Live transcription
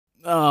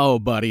Oh,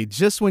 buddy,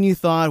 just when you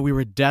thought we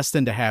were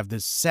destined to have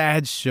this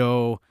sad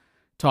show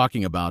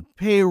talking about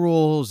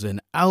payrolls and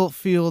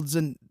outfields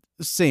and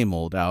same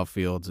old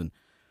outfields and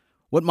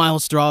what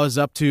Miles Straw is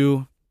up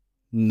to.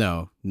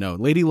 No.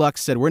 Lady Luck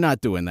said we're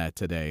not doing that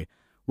today.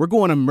 We're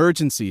going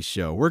emergency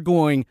show. We're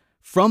going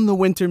from the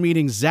winter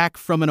meeting Zach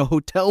from in a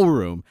hotel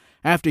room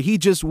after he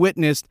just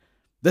witnessed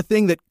the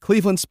thing that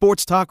Cleveland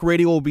Sports Talk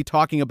Radio will be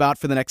talking about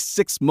for the next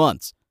 6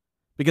 months.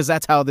 Because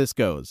that's how this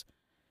goes.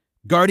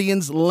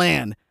 Guardians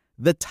land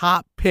the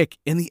top pick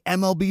in the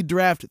MLB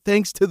draft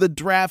thanks to the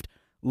draft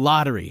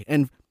lottery.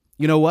 And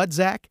you know what,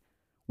 Zach?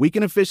 We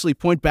can officially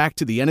point back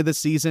to the end of the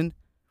season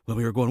when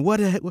we were going,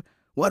 what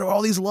are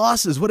all these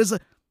losses? What is a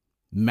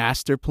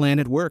master plan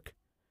at work?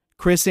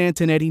 Chris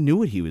Antonetti knew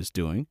what he was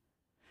doing.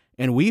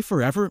 And we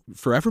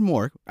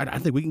forevermore, I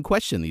don't think we can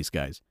question these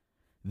guys.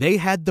 They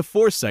had the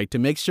foresight to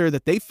make sure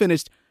that they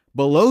finished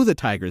below the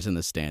Tigers in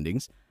the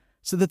standings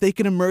so that they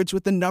can emerge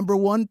with the number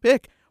 1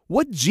 pick.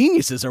 What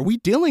geniuses are we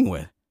dealing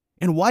with?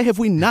 And why have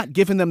we not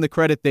given them the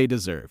credit they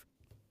deserve?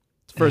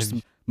 It's first,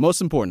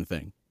 most important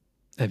thing.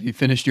 Have you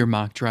finished your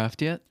mock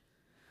draft yet?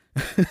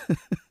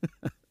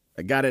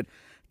 I got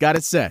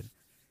it set.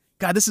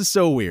 God, this is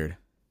so weird.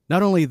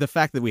 Not only the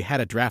fact that we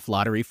had a draft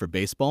lottery for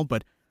baseball,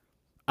 but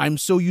I'm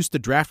so used to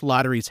draft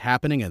lotteries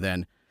happening and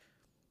then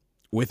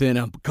within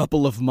a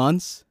couple of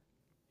months,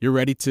 you're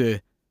ready to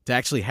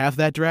actually have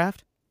that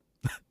draft?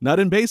 Not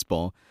in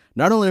baseball.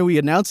 Not only are we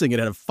announcing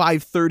it at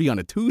 5:30 on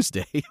a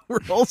Tuesday,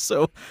 we're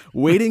also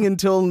waiting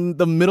until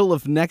the middle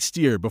of next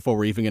year before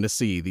we're even going to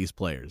see these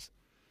players.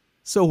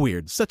 So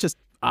weird. Such an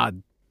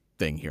odd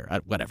thing here.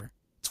 Whatever.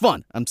 It's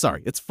fun. I'm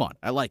sorry. It's fun.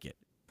 I like it.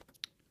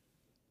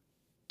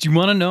 Do you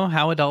want to know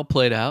how it all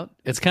played out?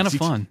 It's kind of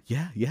fun.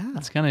 Yeah.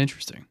 It's kind of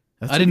interesting.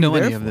 That's I didn't know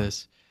what any you're of there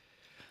this.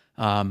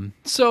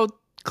 So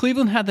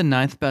Cleveland had the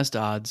 9th best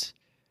odds,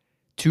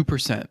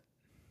 2%.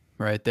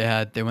 Right?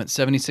 They went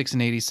 76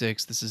 and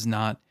 86. This is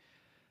not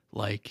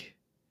like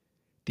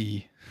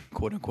the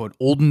quote unquote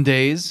olden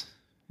days.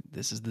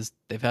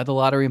 They've had the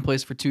lottery in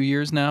place for 2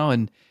 years now,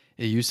 and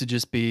it used to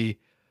just be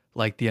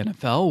like the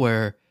NFL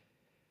where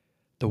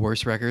the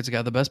worst records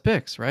got the best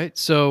picks, right?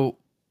 So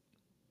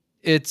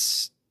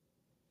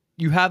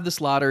you have this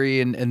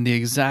lottery and the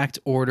exact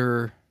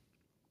order.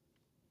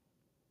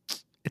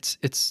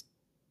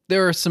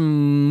 There are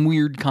some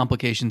weird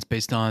complications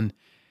based on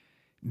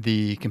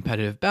the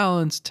competitive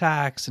balance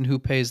tax and who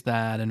pays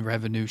that and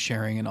revenue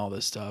sharing and all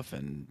this stuff.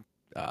 And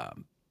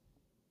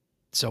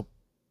so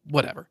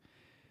whatever.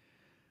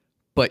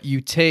 But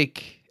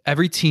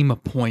every team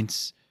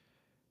appoints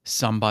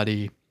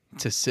somebody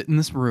to sit in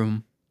this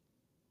room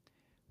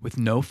with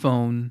no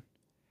phone,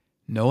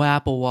 no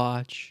Apple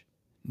Watch,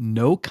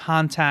 no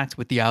contact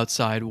with the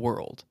outside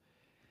world.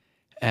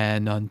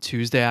 And on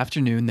Tuesday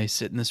afternoon, they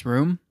sit in this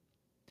room.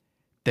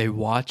 They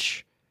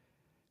watch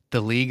the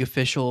league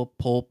official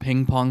pull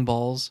ping pong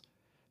balls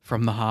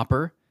from the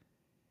hopper,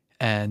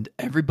 and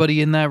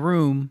everybody in that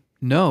room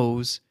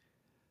knows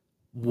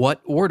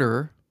what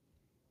order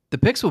the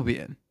picks will be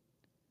in.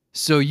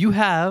 So you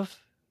have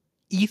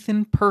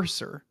Ethan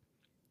Purser,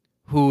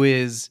 who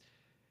is,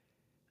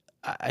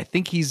 I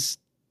think he's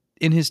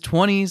in his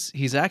 20s.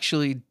 He's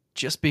actually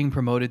just being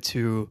promoted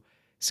to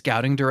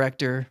scouting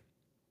director.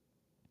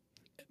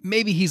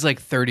 Maybe he's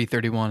like 30,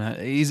 31.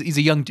 He's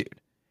a young dude.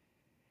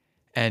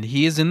 And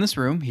he is in this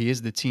room. He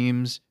is the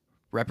team's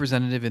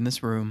representative in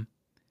this room.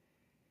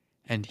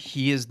 And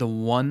he is the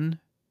one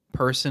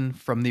person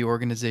from the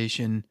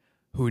organization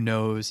who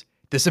knows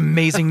this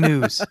amazing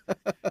news.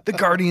 The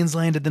Guardians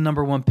landed the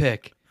number 1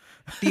 pick.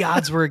 The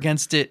odds were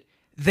against it.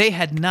 They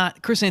had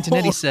not. Chris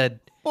Antonetti said,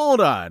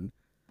 hold on.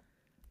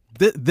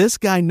 This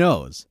guy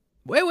knows.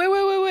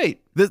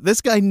 Wait.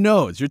 This guy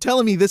knows. You're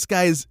telling me this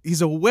guy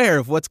he's aware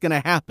of what's going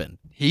to happen.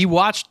 He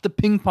watched the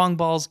ping pong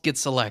balls get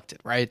selected,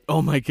 right?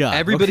 Oh, my God.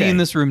 Everybody Okay. in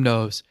this room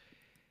knows.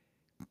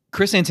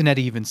 Chris Antonetti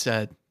even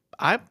said,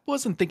 I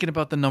wasn't thinking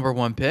about the number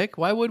 1 pick.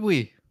 Why would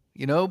we?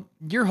 You know,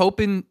 you're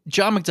hoping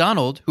John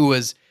McDonald, who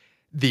was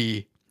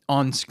the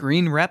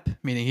on-screen rep,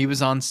 meaning he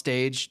was on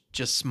stage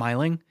just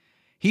smiling,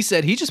 he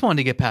said he just wanted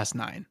to get past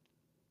 9.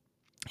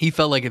 He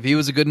felt like if he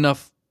was a good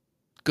enough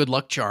good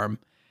luck charm,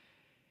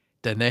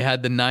 then they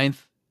had the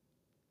 9th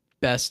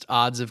best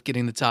odds of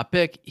getting the top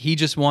pick. He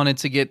just wanted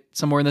to get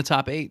somewhere in the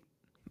top 8.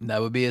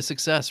 That would be a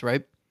success,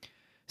 right?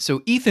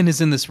 So Ethan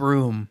is in this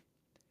room.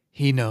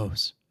 He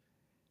knows.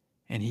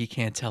 And he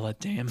can't tell a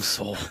damn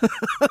soul.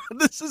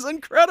 This is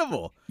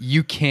incredible.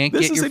 You can't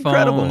get your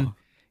phone.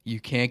 You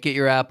can't get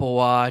your Apple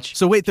Watch.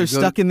 So wait, they're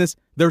stuck in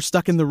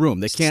the room.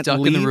 They can't stuck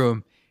leave in the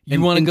room.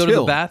 You want to go to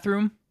the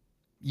bathroom?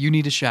 You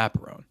need a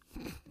chaperone.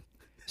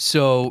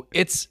 So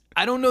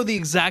I don't know the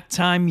exact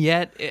time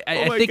yet.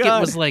 I think God.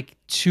 it was like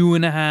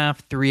 2.5,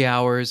 3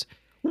 hours.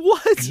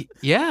 What?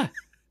 Yeah.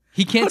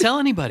 He can't tell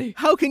anybody.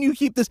 How can you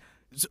keep this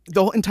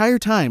the entire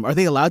time? Are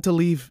they allowed to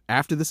leave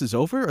after this is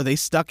over? Are they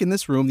stuck in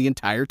this room the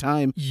entire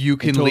time? You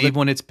can leave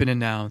when it's been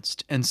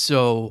announced. And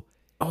so...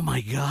 Oh,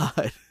 my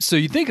God. So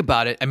you think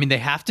about it. I mean, they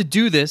have to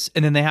do this,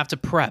 and then they have to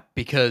prep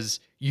because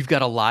you've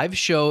got a live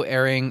show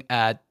airing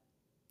at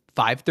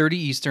 5:30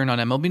 Eastern on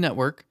MLB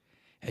Network,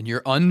 and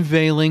you're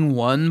unveiling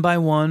one by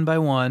one by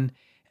one,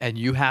 and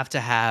you have to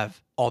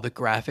have all the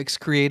graphics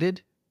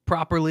created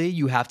properly.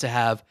 You have to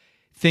have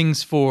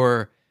things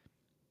for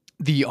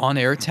the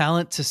on-air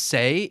talent to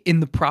say in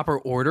the proper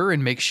order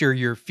and make sure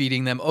you're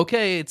feeding them.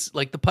 Okay, it's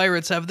like the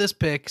Pirates have this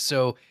pick,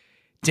 so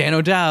Dan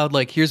O'Dowd,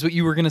 like, here's what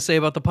you were going to say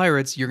about the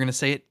Pirates. You're going to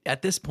say it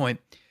at this point.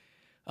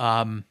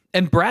 And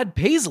Brad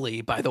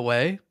Paisley, by the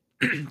way,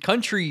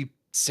 country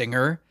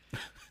singer,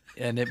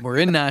 and we're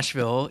in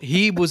Nashville.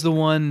 He was the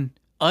one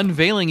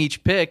unveiling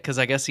each pick because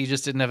I guess he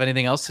just didn't have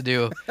anything else to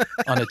do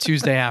on a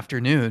Tuesday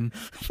afternoon.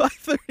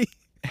 5:30.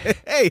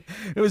 Hey,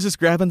 it was just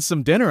grabbing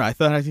some dinner. I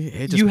thought I'd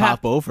just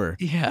pop over.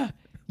 Yeah.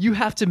 You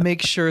have to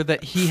make sure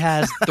that he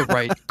has the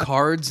right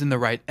cards and the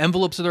right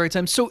envelopes at the right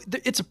time. So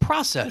it's a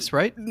process,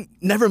 right?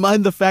 Never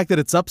mind the fact that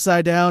it's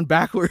upside down,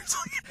 backwards.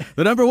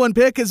 The number one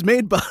pick is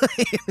made by.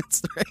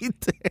 It's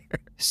right there.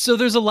 So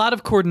there's a lot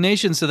of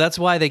coordination. So that's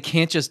why they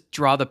can't just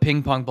draw the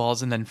ping pong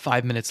balls and then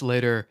 5 minutes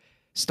later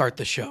start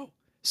the show.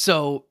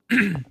 So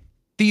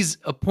these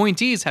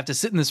appointees have to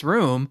sit in this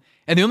room,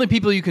 and the only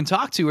people you can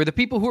talk to are the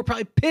people who are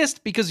probably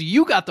pissed because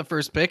you got the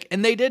first pick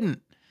and they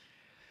didn't.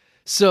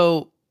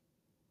 So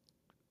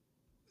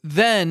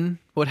then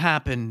what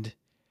happened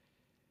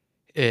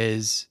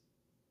is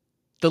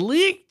the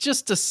league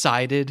just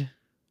decided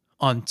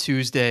on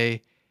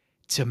Tuesday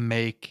to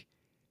make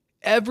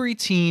every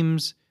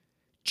team's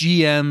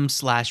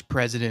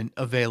GM/president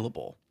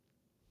available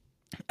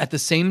at the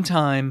same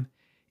time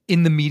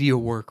in the media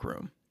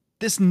workroom.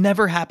 This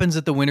never happens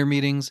at the winter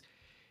meetings.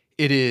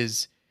 It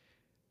is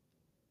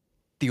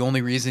the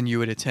only reason you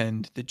would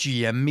attend the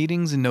GM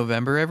meetings in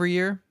November every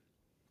year.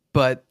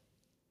 But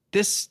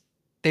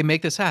they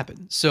make this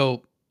happen.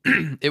 So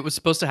it was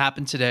supposed to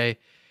happen today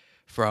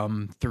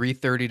from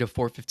 3:30 to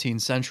 4:15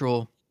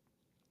 Central.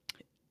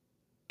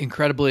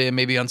 Incredibly, and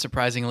maybe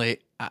unsurprisingly,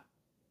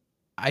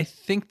 I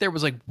think there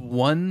was like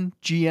one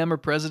GM or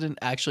president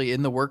actually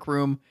in the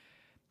workroom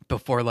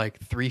before like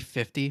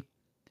 3:50.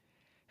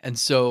 And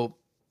so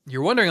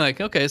you're wondering,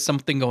 like, okay, is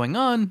something going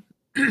on?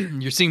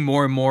 You're seeing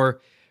more and more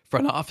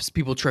front office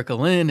people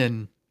trickle in,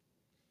 and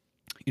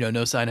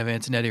no sign of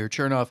Antonetti or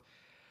Chernoff.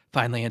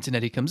 Finally,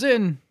 Antonetti comes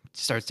in,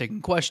 starts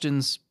taking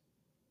questions.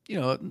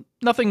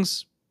 Nothing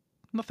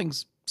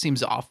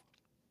seems off.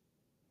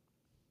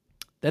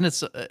 Then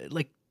it's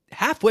like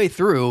halfway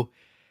through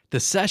the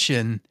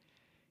session,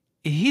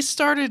 he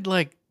started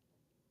like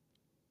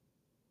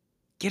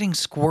getting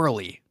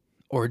squirrely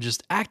or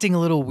just acting a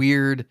little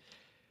weird.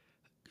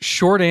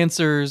 Short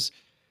answers.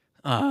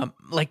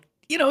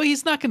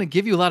 He's not going to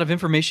give you a lot of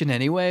information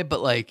anyway,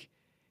 but like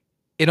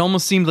it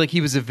almost seemed like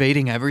he was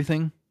evading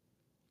everything,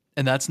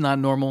 and that's not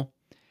normal.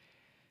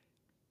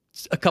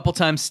 A couple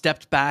times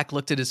stepped back,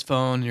 looked at his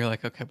phone, and you're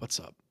like, okay,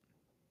 what's up?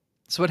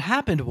 So what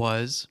happened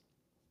was,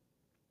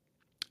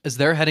 as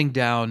they're heading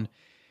down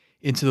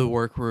into the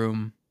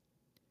workroom,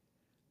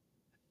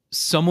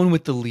 someone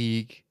with the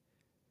league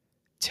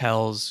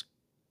tells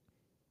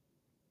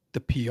the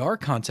PR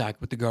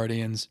contact with the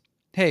Guardians,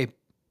 hey,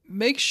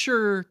 make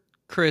sure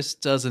Chris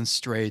doesn't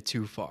stray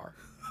too far.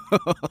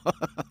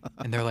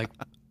 And they're like,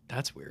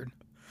 that's weird.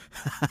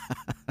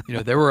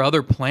 There were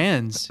other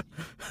plans.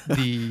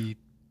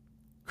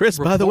 Chris,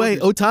 by the way,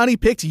 Ohtani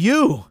picked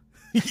you.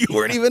 You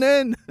weren't even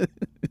in.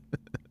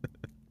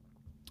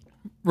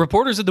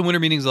 Reporters at the winter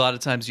meetings, a lot of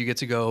times you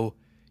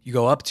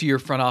go up to your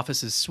front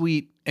office's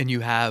suite and you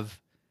have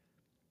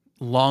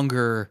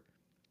longer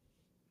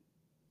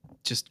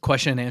just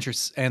question and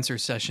answer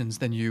sessions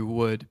than you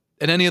would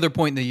at any other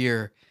point in the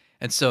year.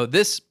 And so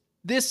this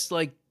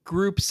like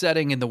group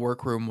setting in the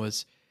workroom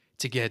was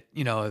to get,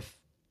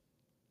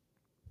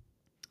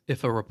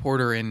 if a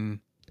reporter in,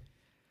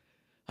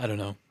 I don't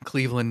know,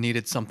 Cleveland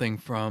needed something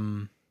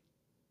from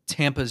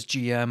Tampa's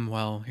GM,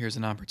 well, here's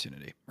an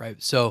opportunity,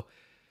 right? So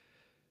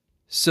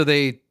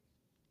they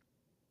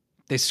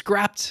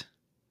scrapped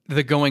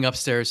the going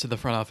upstairs to the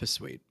front office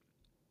suite.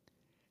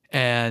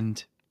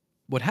 And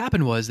what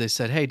happened was they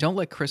said, hey, don't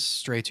let Chris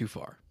stray too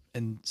far.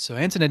 And so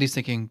Antonetti's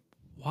thinking,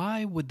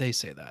 why would they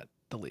say that,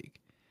 the league?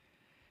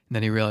 And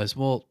then he realized,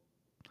 well,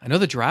 I know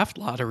the draft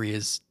lottery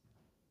is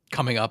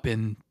coming up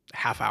in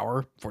half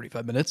hour,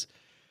 45 minutes.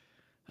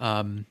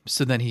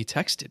 So then he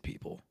texted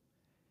people.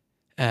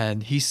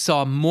 And he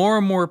saw more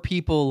and more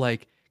people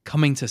like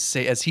coming to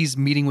say, as he's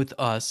meeting with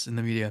us in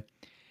the media,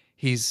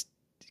 he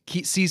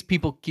sees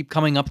people keep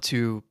coming up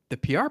to the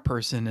PR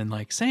person and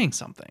like saying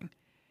something.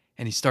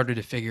 And he started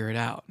to figure it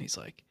out. And he's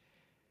like,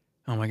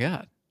 oh my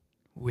God,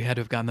 we had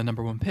to have gotten the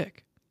number one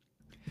pick.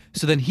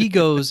 So then he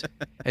goes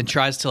and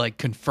tries to like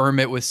confirm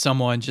it with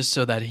someone just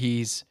so that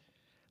he's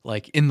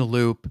like in the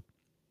loop.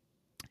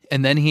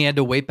 And then he had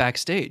to wait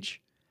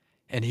backstage.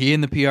 And he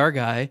and the PR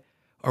guy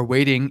are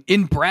waiting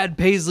in Brad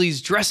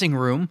Paisley's dressing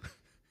room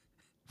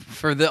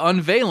for the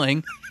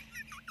unveiling.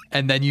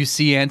 And then you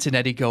see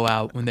Antonetti go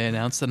out when they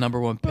announce the number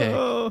one pick.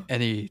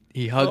 And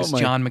he hugs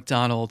John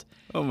McDonald.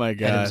 Oh my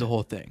God. And it was a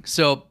whole thing.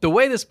 So the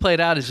way this played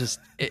out is just,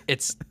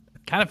 it's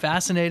kind of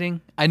fascinating.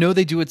 I know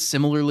they do it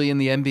similarly in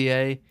the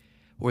NBA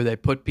where they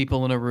put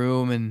people in a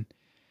room and,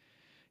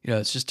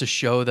 it's just to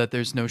show that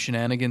there's no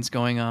shenanigans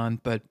going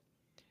on. But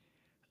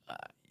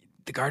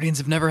the Guardians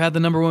have never had the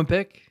number 1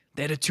 pick.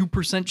 They had a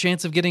 2%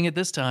 chance of getting it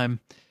this time.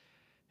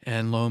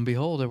 And lo and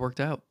behold, it worked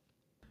out.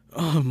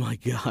 Oh my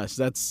gosh,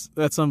 that's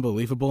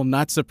unbelievable. I'm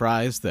not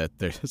surprised that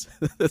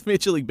that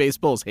Major League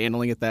Baseball is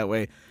handling it that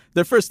way.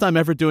 Their first time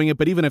ever doing it,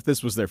 but even if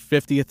this was their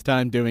 50th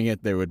time doing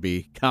it, there would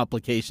be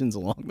complications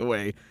along the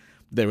way.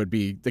 There would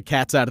be the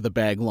cat's out of the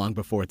bag long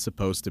before it's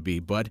supposed to be.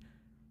 But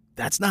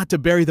that's not to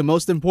bury the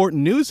most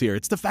important news here.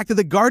 It's the fact that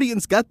the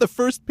Guardians got the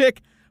first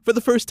pick for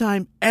the first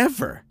time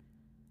ever.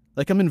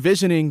 Like, I'm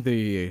envisioning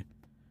the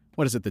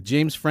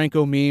James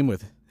Franco meme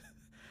with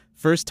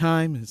first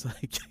time. It's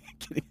like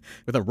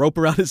with a rope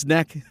around his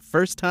neck.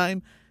 First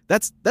time.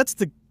 That's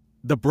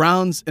the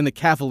Browns and the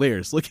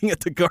Cavaliers looking at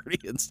the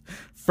Guardians.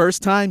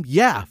 First time?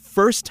 Yeah,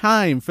 first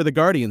time for the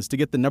Guardians to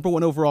get the number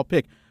 1 overall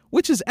pick,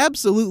 which is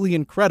absolutely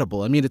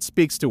incredible. I mean, it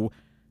speaks to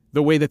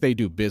the way that they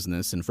do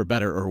business, and for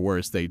better or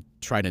worse, they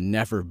try to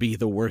never be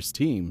the worst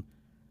team.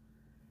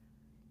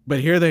 But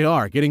here they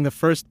are, getting the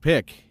first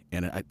pick,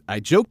 and I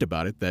joked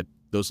about it, that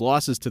those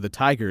losses to the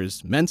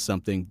Tigers meant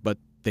something, but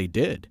they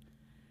did.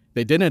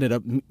 They did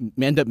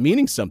end up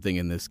meaning something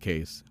in this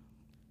case.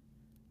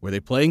 Were they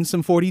playing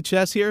some 4D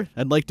chess here?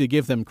 I'd like to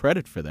give them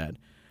credit for that.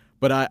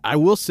 But I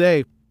will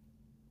say,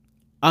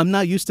 I'm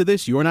not used to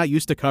this. You're not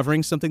used to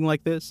covering something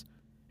like this.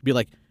 It'd be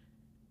like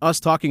us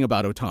talking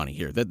about Ohtani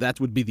here. That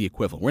would be the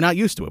equivalent. We're not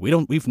used to it.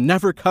 We've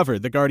never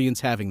covered the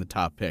Guardians having the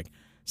top pick.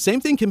 Same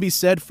thing can be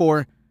said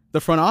for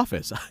the front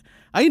office.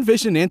 I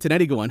envision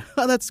Antonetti going,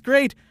 oh, that's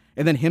great.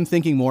 And then him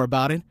thinking more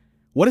about it.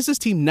 What does this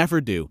team never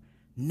do?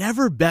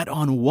 Never bet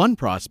on one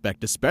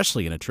prospect,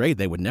 especially in a trade.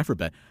 They would never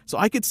bet. So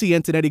I could see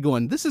Antonetti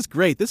going, this is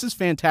great. This is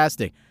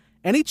fantastic.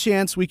 Any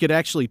chance we could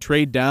actually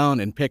trade down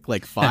and pick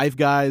like 5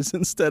 guys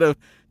instead of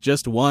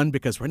just one?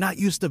 Because we're not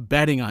used to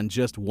betting on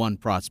just one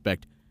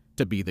prospect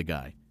to be the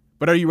guy.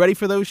 But are you ready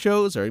for those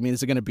shows? Or,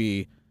 is it going to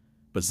be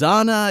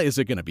Bazana? Is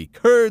it going to be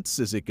Kurtz?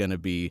 Is it going to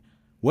be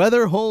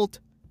Weatherholt?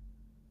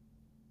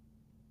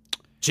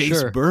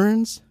 Chase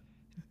Burns?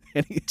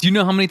 Do you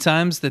know how many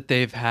times that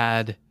they've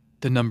had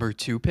the number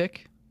 2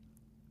 pick?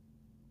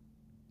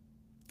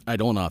 I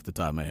don't off the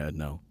top of my head,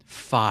 no.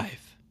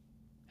 5.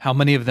 How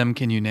many of them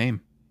can you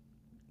name?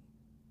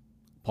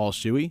 Paul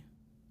Shuey?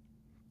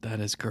 That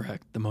is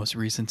correct. The most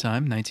recent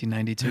time,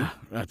 1992.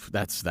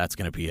 That's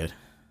going to be it.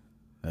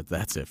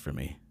 That's it for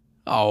me.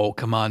 Oh,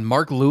 come on.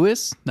 Mark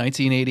Lewis,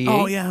 1988.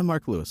 Oh, yeah,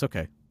 Mark Lewis.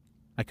 Okay.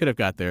 I could have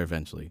got there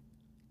eventually.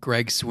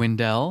 Greg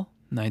Swindell,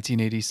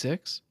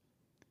 1986.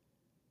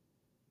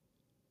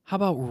 How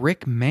about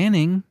Rick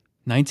Manning,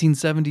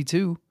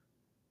 1972?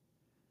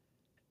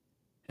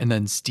 And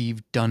then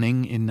Steve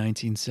Dunning in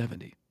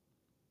 1970.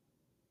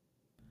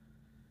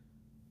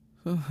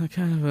 Well,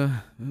 kind of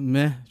a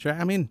meh.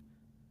 At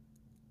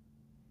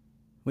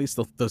least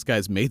those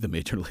guys made the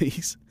major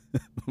leagues.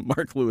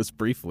 Mark Lewis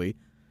briefly.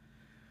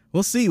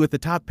 We'll see with the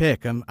top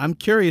pick. I'm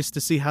curious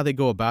to see how they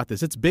go about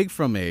this. It's big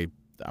from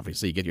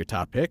obviously you get your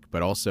top pick,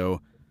 but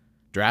also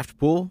draft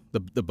pool,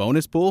 the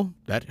bonus pool,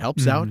 that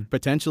helps out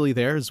potentially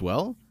there as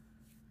well.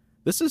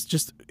 This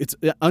is it's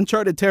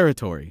uncharted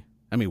territory.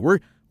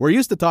 We're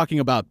used to talking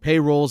about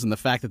payrolls and the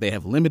fact that they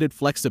have limited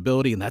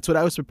flexibility, and that's what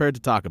I was prepared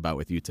to talk about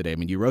with you today.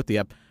 You wrote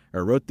the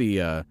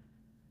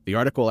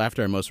article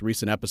after our most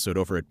recent episode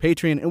over at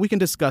Patreon, and we can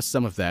discuss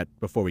some of that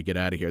before we get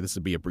out of here. This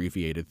will be an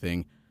abbreviated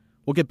thing.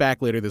 We'll get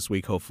back later this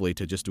week, hopefully,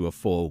 to just do a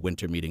full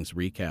winter meetings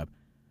recap.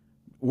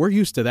 We're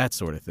used to that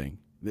sort of thing.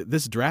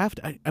 This draft,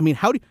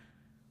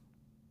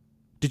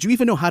 did you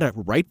even know how to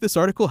write this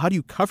article? How do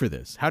you cover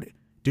this?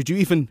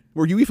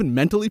 Were you even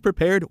mentally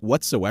prepared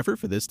whatsoever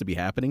for this to be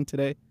happening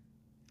today?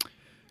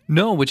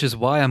 No, which is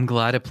why I'm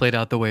glad it played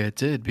out the way it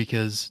did,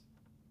 because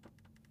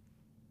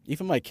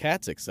even my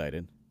cat's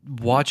excited.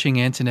 Watching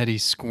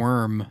Antonetti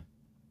squirm,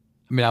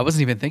 I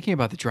wasn't even thinking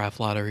about the draft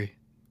lottery.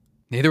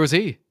 Neither was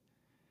he.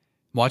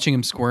 Watching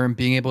him squirm,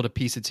 being able to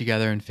piece it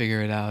together and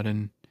figure it out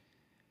and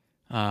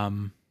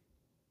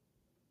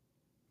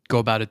go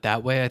about it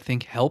that way, I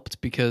think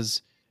helped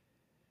because,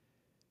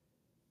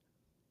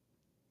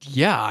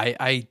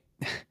 I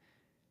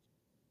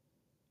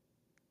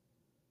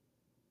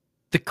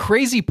the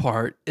crazy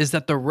part is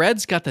that the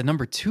Reds got the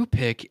number 2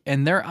 pick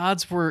and their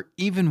odds were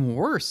even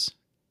worse,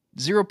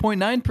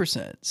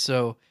 0.9%.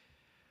 So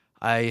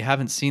I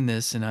haven't seen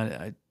this, and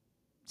I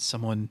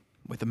someone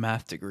with a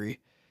math degree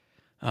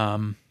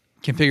can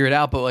figure it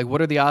out. But what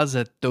are the odds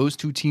that those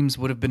 2 teams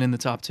would have been in the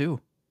top 2?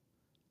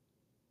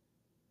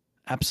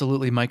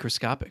 Absolutely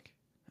microscopic.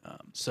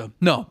 So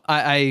no,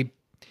 I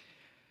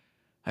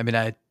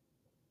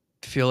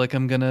feel like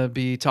I'm going to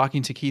be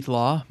talking to Keith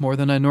Law more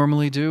than I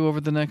normally do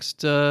over the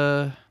next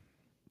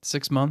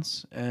 6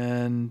 months.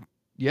 And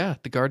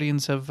the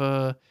Guardians have,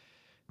 I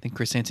think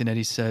Chris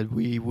Antonetti said,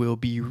 we will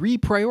be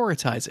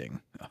reprioritizing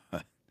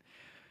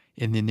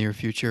in the near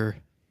future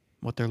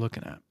what they're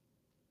looking at.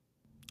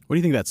 What do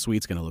you think that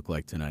suite's going to look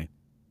like tonight?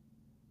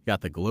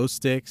 Got the glow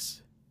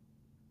sticks,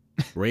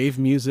 rave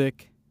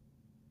music.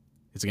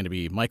 Is it going to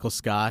be Michael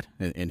Scott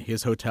in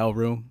his hotel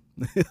room?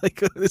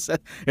 Like, is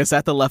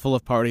that the level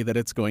of party that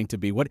it's going to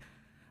be?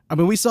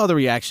 We saw the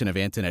reaction of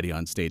Antonetti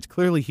on stage.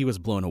 Clearly, he was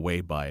blown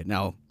away by it.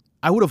 Now,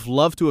 I would have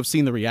loved to have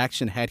seen the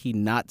reaction had he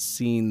not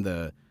seen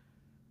the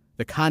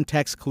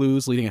context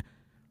clues leading.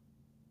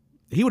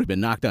 He would have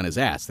been knocked on his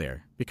ass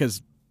there,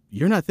 because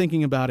you're not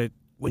thinking about it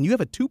when you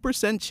have a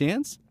 2%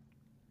 chance.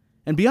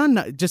 And beyond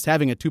not just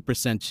having a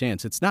 2%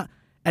 chance, it's not.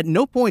 At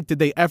no point did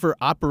they ever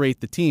operate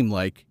the team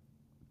like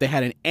they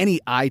had any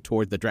eye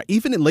toward the draft.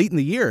 Even late in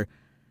the year,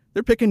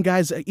 they're picking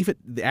guys. Even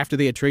after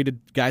they had traded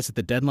guys at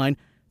the deadline,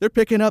 they're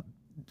picking up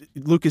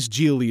Lucas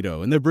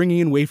Giolito, and they're bringing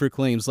in waiver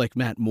claims like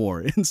Matt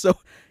Moore. And so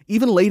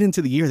even late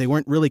into the year, they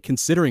weren't really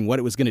considering what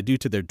it was going to do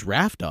to their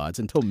draft odds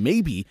until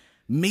maybe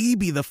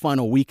the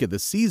final week of the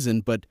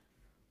season. But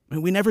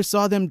we never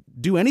saw them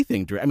do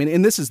anything.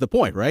 And this is the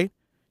point, right?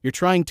 You're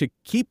trying to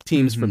keep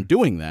teams from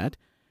doing that.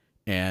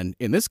 And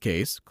in this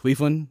case,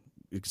 Cleveland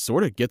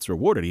sort of gets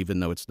rewarded,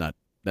 even though it's not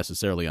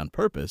necessarily on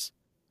purpose.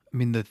 I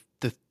mean, the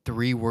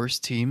three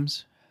worst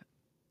teams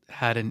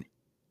that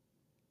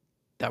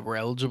were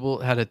eligible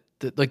had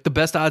the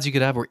best odds you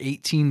could have were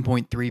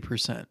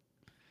 18.3%.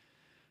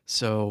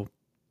 So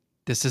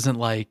this isn't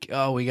like,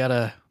 oh, we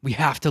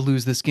have to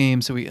lose this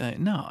game. So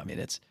no, I mean,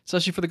 it's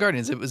especially for the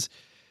Guardians.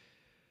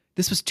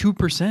 This was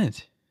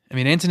 2%. I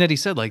mean, Antonetti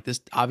said, like,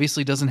 this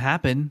obviously doesn't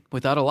happen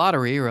without a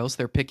lottery, or else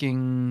they're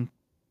picking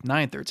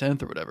 9th or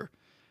 10th or whatever.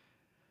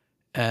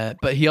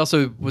 But he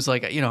also was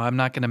like, I'm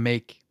not going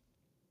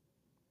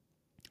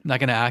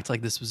to act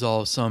like this was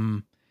all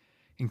some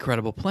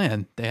incredible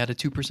plan. They had a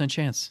 2%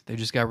 chance. They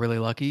just got really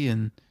lucky,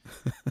 and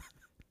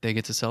they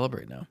get to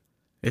celebrate now.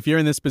 If you're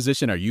in this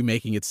position, are you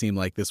making it seem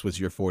like this was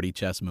your 40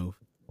 chess move?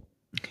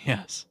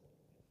 Yes.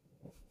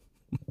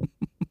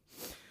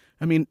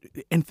 I mean,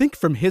 and think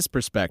from his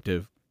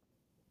perspective,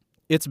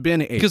 it's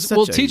been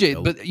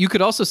TJ, but you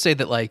could also say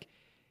that, like,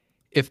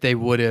 if they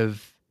would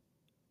have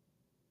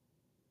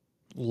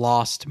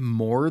lost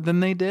more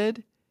than they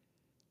did,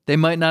 they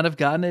might not have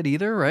gotten it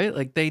either, right?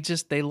 Like,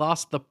 they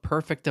lost the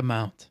perfect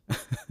amount.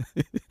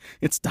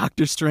 It's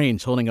Doctor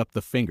Strange holding up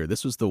the finger.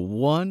 This was the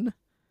one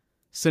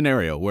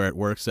scenario where it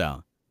works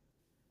out.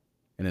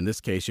 And in this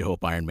case, you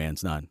hope Iron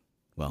Man's not.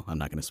 Well, I'm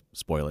not going to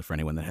spoil it for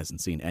anyone that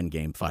hasn't seen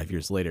Endgame 5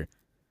 years later.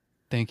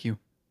 Thank you.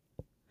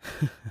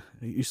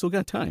 You still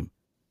got time.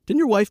 Didn't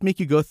your wife make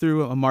you go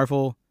through a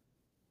Marvel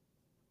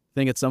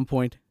thing at some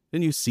point?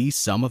 Didn't you see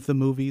some of the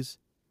movies?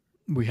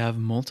 We have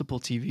multiple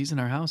TVs in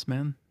our house,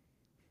 man.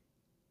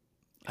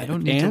 I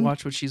don't need to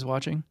watch what she's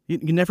watching.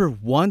 You never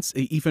once,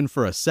 even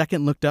for a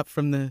second, looked up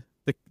from the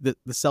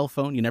cell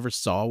phone? You never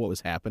saw what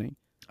was happening?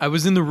 I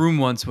was in the room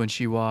once when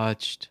she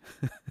watched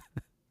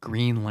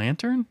Green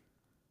Lantern?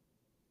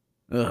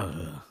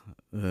 What's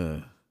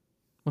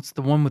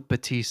the one with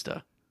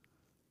Batista?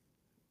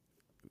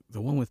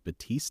 The one with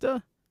Batista?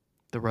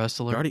 The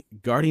wrestler?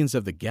 Guardians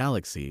of the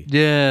Galaxy.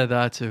 Yeah,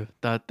 that too.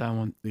 That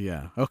one.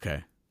 Yeah,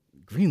 okay.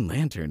 Green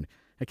Lantern.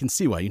 I can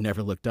see why you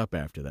never looked up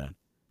after that.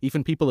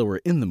 Even people that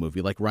were in the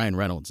movie, like Ryan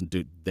Reynolds,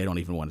 they don't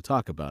even want to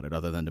talk about it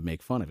other than to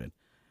make fun of it.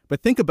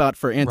 But think about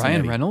for Antonetti.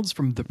 Ryan Reynolds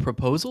from The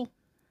Proposal?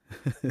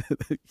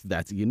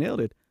 You nailed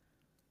it.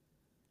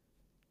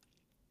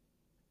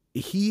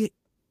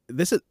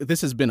 This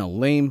has been a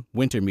lame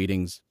winter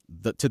meetings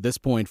to this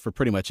point for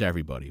pretty much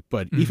everybody.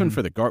 But even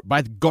for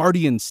by the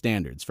Guardian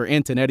standards, for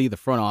Antonetti, the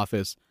front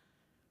office,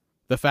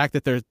 the fact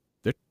that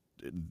they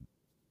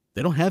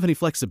don't have any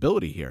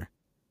flexibility here.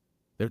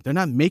 They're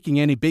not making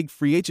any big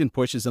free agent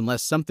pushes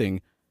unless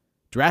something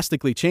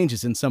drastically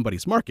changes in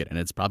somebody's market, and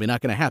it's probably not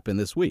going to happen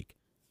this week.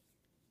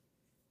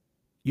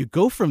 You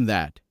go from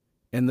that,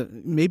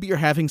 and maybe you're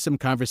having some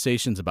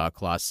conversations about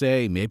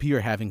Clase, maybe you're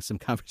having some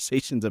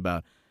conversations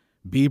about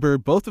Bieber.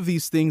 Both of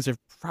these things are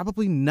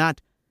probably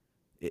not,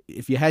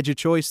 if you had your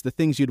choice, the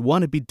things you'd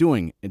want to be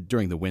doing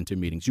during the winter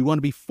meetings. You want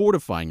to be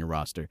fortifying your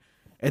roster.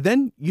 And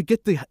then you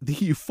get the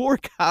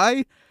euphoric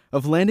high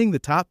of landing the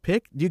top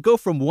pick. You go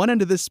from one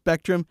end of this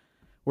spectrum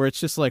where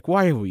it's just like,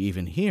 why are we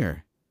even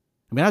here?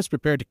 I mean, I was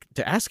prepared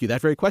to ask you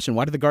that very question.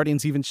 Why do the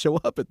Guardians even show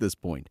up at this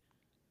point?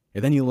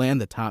 And then you land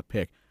the top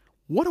pick.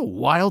 What a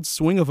wild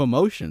swing of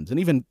emotions. And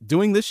even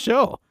doing this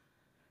show,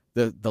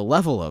 the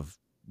level of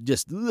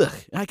just, ugh.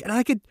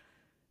 I could,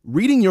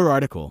 reading your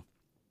article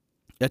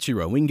that you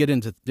wrote, we can get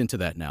into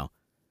that now.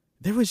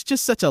 There was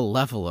just such a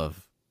level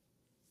of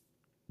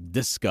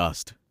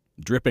disgust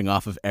dripping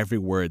off of every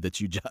word that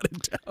you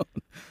jotted down.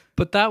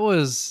 But that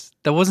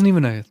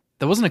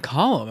wasn't a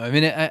column. I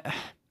mean,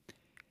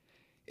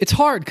 it's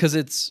hard because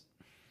it's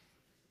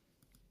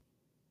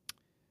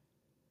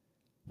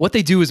what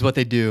they do is what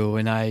they do,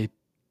 and I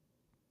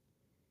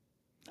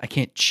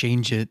can't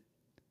change it.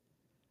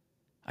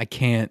 I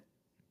can't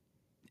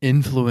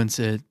influence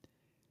it.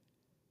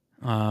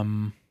 I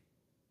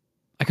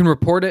can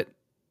report it.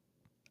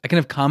 I can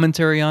have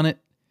commentary on it.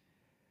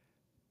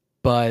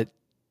 But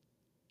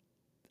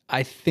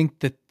I think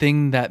the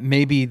thing that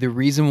maybe the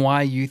reason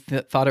why you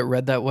thought it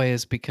read that way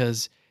is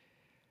because,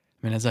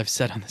 as I've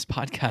said on this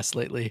podcast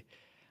lately,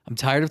 I'm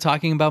tired of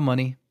talking about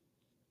money.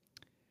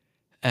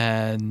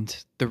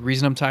 And the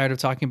reason I'm tired of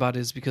talking about it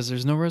is because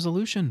there's no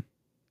resolution.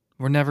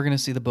 We're never going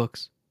to see the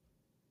books.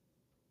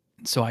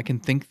 So I can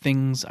think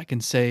things, I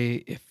can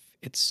say if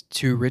it's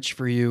too rich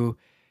for you,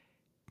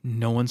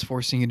 no one's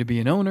forcing you to be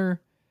an owner.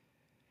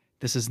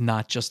 This is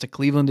not just a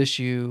Cleveland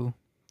issue.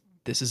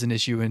 This is an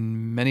issue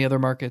in many other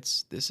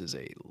markets. This is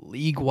a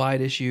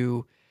league-wide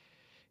issue.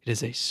 It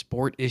is a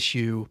sport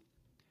issue.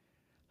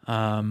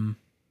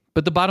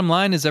 But the bottom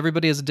line is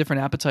everybody has a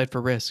different appetite for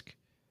risk.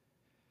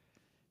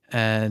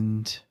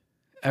 And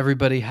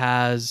everybody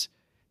has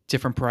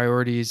different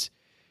priorities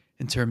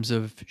in terms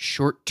of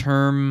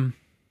short-term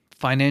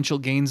financial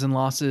gains and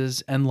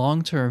losses and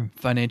long-term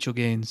financial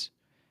gains.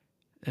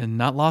 And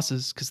not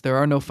losses, because there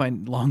are no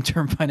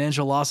long-term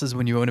financial losses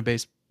when you own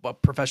a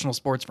professional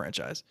sports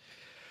franchise.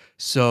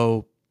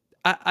 So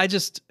I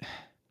just...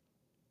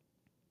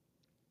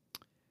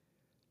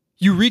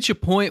 You reach a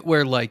point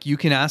where like you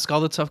can ask all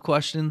the tough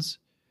questions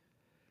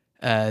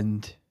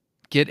and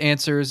get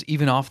answers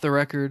even off the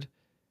record.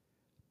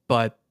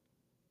 But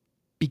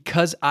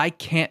because I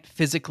can't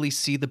physically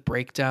see the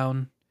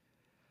breakdown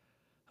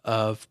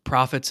of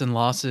profits and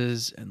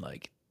losses and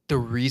like the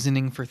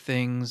reasoning for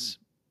things,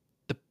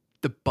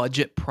 the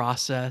budget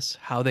process,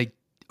 how they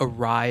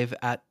arrive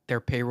at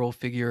their payroll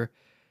figure,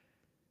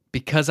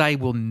 because I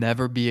will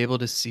never be able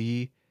to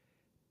see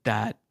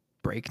that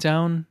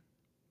breakdown,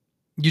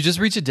 you just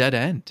reach a dead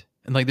end.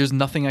 And like there's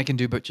nothing I can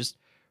do but just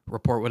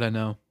report what I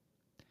know.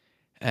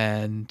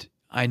 And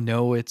I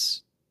know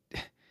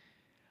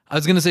I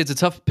was going to say it's a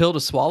tough pill to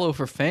swallow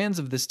for fans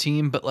of this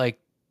team, but like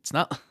it's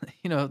not,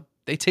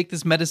 they take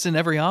this medicine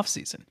every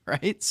offseason,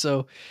 right?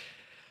 So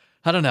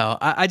I don't know.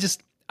 I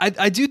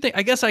do think,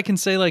 I guess I can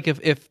say like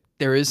if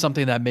there is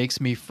something that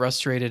makes me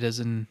frustrated as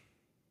an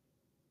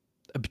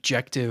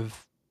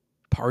objective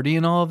party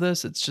in all of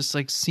this, it's just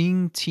like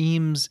seeing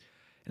teams,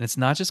 and it's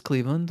not just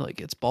Cleveland, like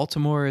it's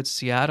Baltimore, it's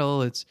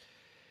Seattle, it's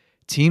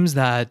teams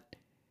that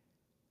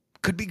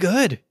could be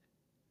good.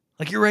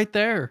 Like you're right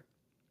there,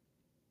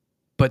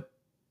 but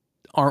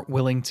aren't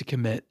willing to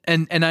commit.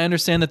 And I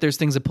understand that there's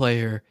things at play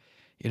here,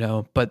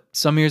 but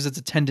some years it's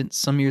attendance,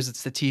 some years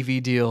it's the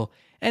TV deal.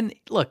 And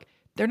look,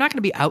 they're not going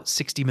to be out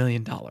 $60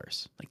 million.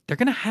 Like they're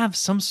going to have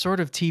some sort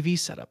of TV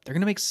setup. They're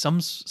going to make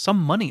some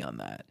money on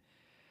that.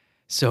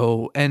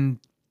 So, and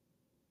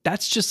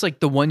that's just like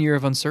the 1 year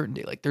of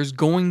uncertainty. Like there's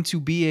going to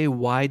be a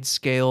wide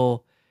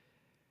scale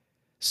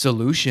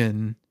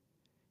solution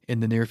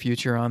in the near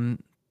future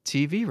on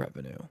TV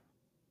revenue.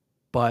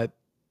 But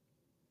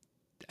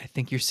I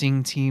think you're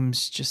seeing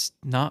teams just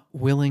not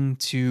willing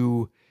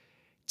to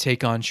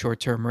take on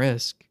short-term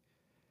risk,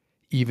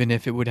 even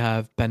if it would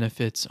have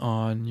benefits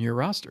on your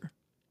roster.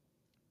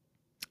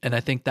 And I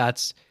think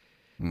that's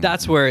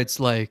where it's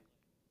like,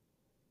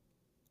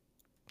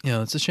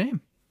 it's a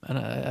shame. And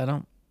I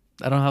don't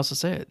know how else to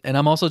say it. And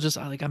I'm also just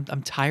like,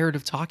 I'm tired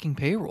of talking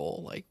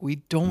payroll. Like we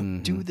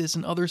don't do this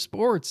in other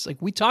sports.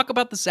 Like we talk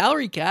about the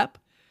salary cap,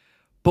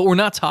 but we're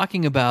not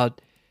talking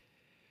about,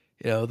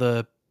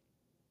 the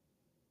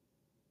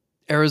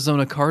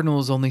Arizona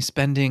Cardinals only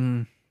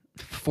spending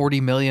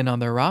 $40 million on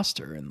their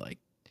roster and like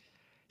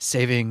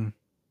spending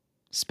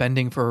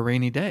for a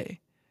rainy day.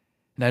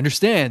 And I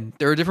understand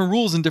there are different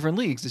rules in different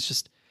leagues. It's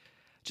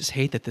just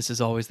hate that this is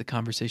always the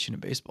conversation in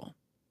baseball.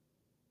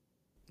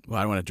 Well,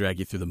 I don't want to drag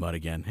you through the mud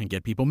again and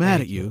get people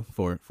mad at you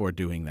for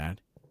doing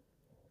that.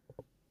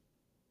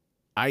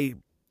 I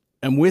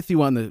am with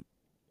you on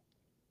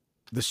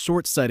the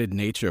short-sighted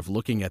nature of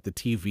looking at the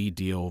TV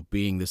deal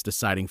being this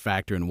deciding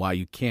factor in why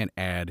you can't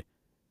add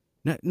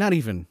not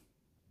even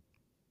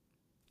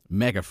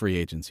mega free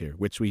agents here,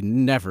 which we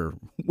never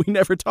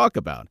talk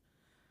about.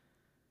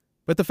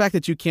 But the fact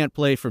that you can't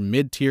play for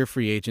mid-tier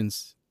free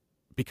agents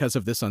because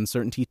of this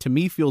uncertainty, to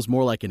me, feels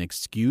more like an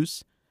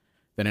excuse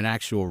than an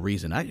actual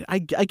reason. I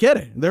get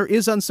it. There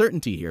is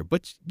uncertainty here,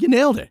 but you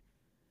nailed it.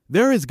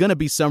 There is going to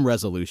be some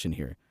resolution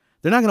here.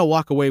 They're not going to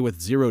walk away with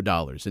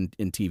 $0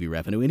 in TV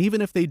revenue. And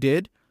even if they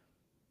did,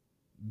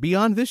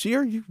 beyond this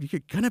year,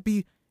 you're going to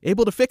be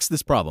able to fix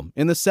this problem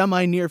in the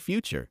semi-near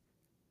future.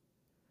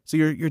 So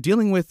you're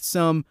dealing with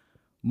some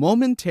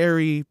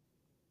momentary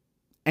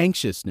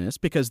anxiousness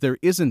because there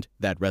isn't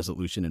that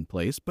resolution in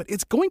place, but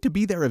it's going to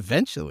be there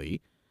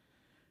eventually.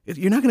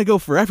 You're not going to go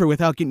forever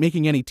without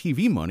making any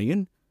TV money,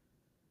 and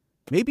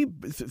maybe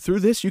through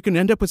this you can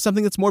end up with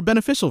something that's more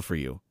beneficial for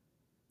you.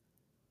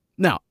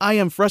 Now, I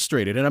am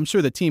frustrated, and I'm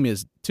sure the team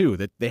is too,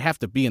 that they have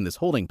to be in this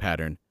holding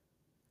pattern.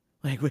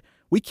 Like,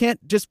 we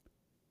can't just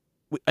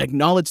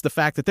acknowledge the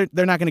fact that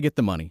they're not going to get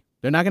the money.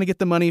 They're not going to get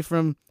the money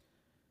from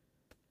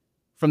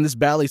this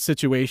Bally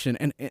situation,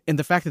 and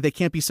the fact that they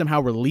can't be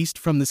somehow released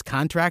from this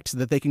contract so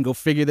that they can go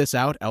figure this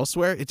out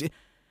elsewhere.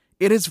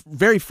 It is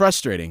very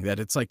frustrating that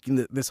it's like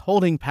this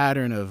holding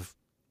pattern of,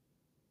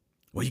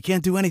 well, you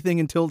can't do anything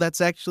until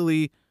that's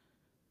actually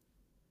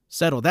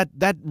settled.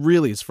 That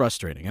really is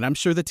frustrating, and I'm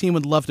sure the team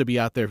would love to be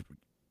out there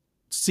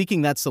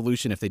seeking that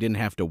solution if they didn't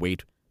have to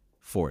wait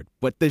for it.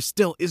 But there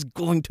still is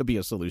going to be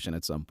a solution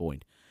at some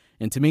point.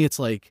 And to me, it's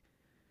like,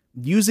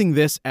 using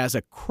this as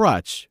a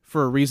crutch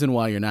for a reason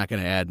why you're not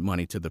going to add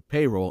money to the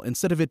payroll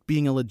instead of it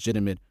being a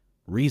legitimate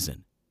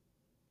reason.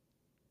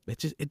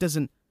 It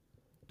doesn't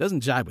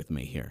jibe with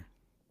me here.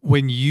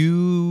 When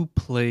you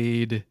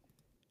played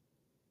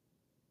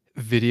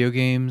video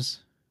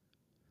games,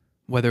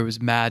 whether it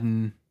was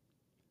Madden,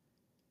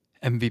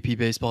 MVP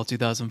Baseball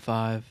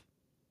 2005,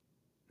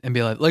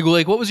 NBA Live,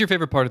 like what was your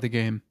favorite part of the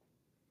game?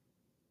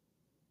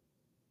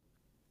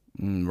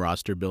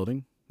 Roster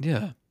building.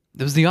 Yeah,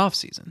 it was the off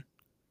season.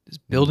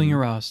 Just building your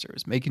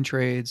rosters, making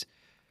trades,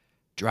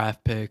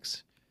 draft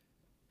picks,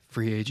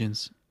 free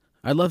agents.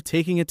 I love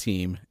taking a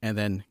team and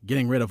then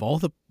getting rid of all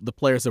the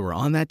players that were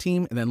on that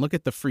team and then look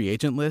at the free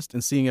agent list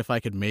and seeing if I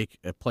could make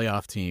a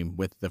playoff team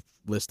with the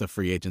list of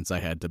free agents I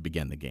had to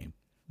begin the game.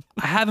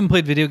 I haven't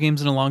played video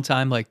games in a long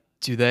time. Like,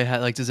 do they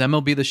have, like, does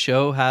MLB The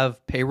Show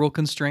have payroll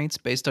constraints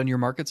based on your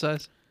market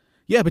size?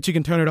 Yeah, but you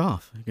can turn it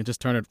off. You can just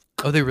turn it.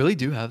 Oh, they really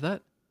do have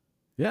that?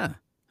 Yeah.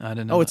 I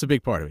didn't know. Oh, it's a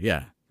big part of it.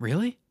 Yeah.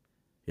 Really?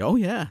 Oh,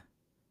 yeah.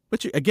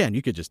 But you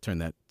could just turn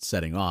that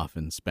setting off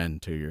and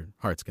spend to your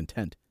heart's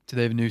content. Do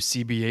they have new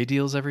CBA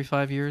deals every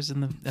 5 years in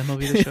the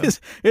MLB The Show?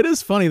 It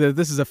is funny that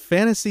this is a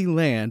fantasy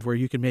land where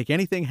you can make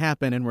anything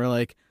happen, and we're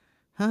like,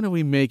 how do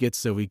we make it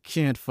so we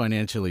can't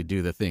financially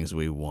do the things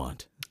we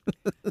want?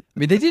 I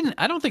mean, they didn't.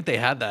 I don't think they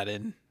had that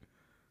in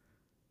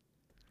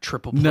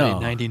Triple Play No.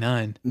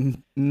 99.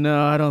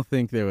 No, I don't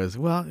think there was.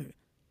 Well,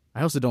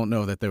 I also don't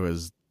know that there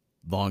was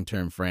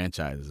long-term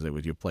franchises that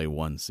would you play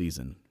one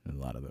season in a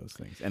lot of those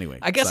things. Anyway,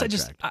 I guess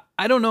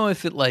I don't know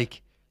if it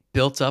like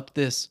built up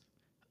this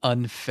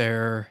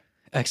unfair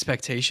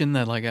expectation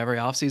that like every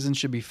offseason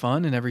should be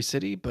fun in every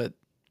city, but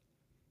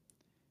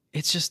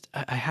it's just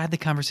I had the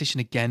conversation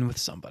again with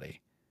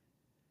somebody.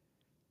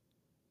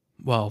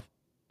 Well,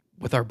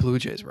 with our Blue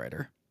Jays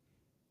writer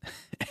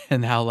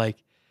and how like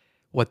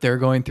what they're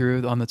going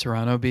through on the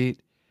Toronto beat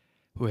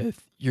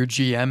with your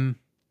GM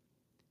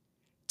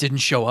didn't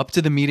show up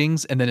to the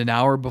meetings, and then an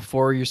hour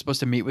before you're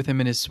supposed to meet with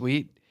him in his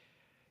suite,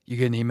 you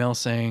get an email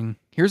saying,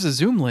 here's a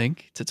Zoom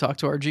link to talk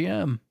to our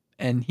GM,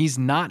 and he's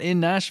not in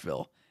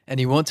Nashville, and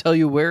he won't tell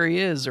you where he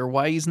is or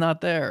why he's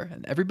not there.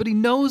 And everybody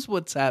knows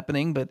what's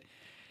happening, but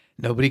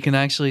nobody can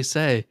actually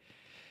say.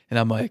 And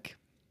I'm like,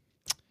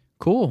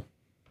 cool.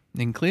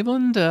 In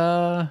Cleveland,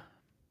 they're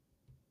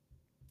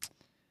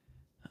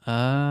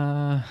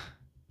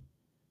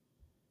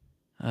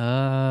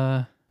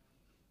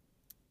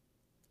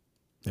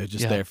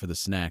just there for the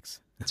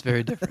snacks. It's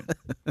very different.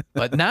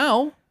 But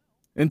now,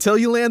 until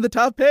you land the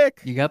top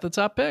pick, you got the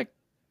top pick.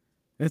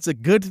 It's a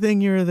good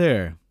thing you're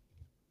there.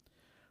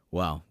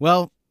 Wow.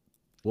 Well,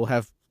 we'll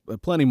have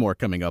plenty more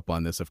coming up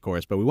on this, of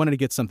course, but we wanted to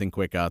get something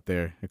quick out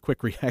there, a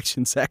quick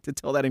reaction, Zach, to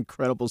tell that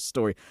incredible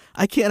story.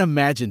 I can't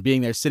imagine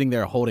being there, sitting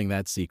there, holding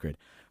that secret.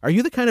 Are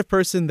you the kind of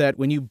person that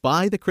when you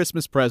buy the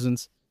Christmas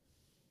presents,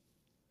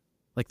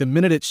 like the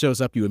minute it shows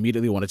up, you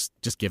immediately want to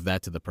just give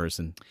that to the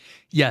person?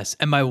 Yes,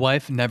 and my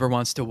wife never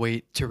wants to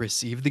wait to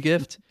receive the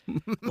gift.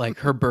 Like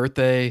her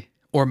birthday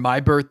or my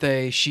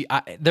birthday,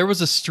 there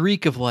was a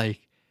streak of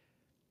like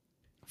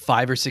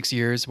 5 or 6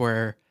 years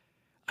where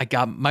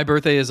my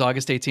birthday is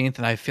August 18th,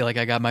 and I feel like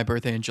I got my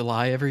birthday in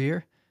July every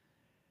year.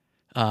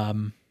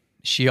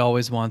 She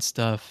always wants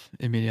stuff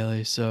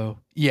immediately. So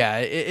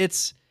yeah,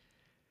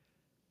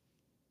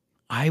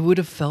 I would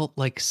have felt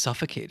like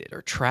suffocated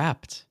or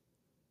trapped,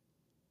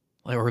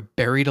 like, or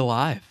buried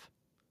alive,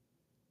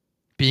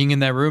 being in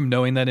that room,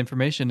 knowing that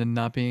information and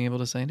not being able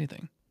to say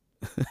anything.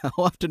 How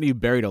often are you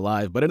buried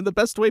alive, but in the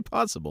best way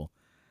possible?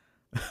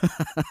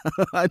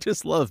 I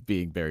just love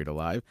being buried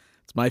alive.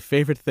 It's my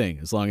favorite thing,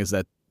 as long as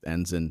that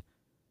ends in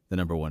the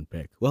number one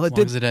pick. Well, as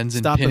long as it ends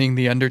in pinning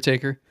the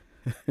Undertaker.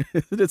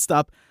 It did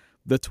stop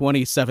the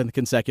 27th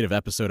consecutive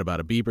episode about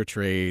a Bieber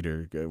trade,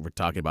 or we're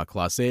talking about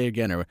Clase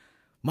again, or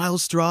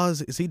Miles Straw.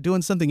 Is he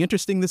doing something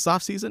interesting this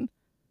offseason?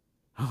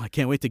 Oh, I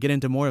can't wait to get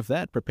into more of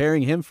that,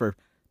 preparing him for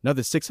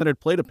another 600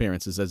 plate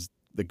appearances as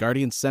the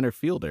Guardians center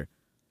fielder.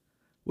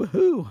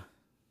 Woohoo!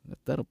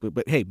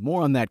 But hey,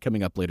 more on that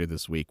coming up later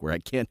this week, where I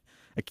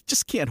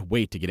just can't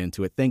wait to get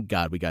into it. Thank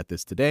God we got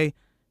this today,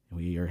 and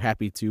we are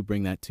happy to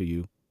bring that to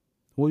you.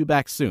 We'll be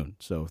back soon,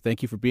 so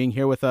thank you for being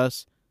here with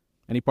us.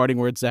 Any parting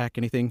words, Zach?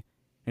 Anything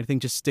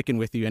just sticking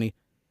with you? Any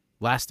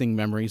lasting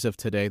memories of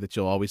today that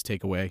you'll always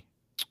take away?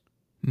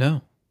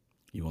 No.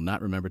 You will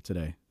not remember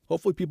today.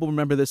 Hopefully people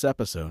remember this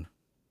episode.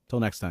 Till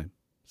next time.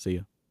 See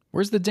you.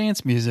 Where's the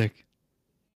dance music?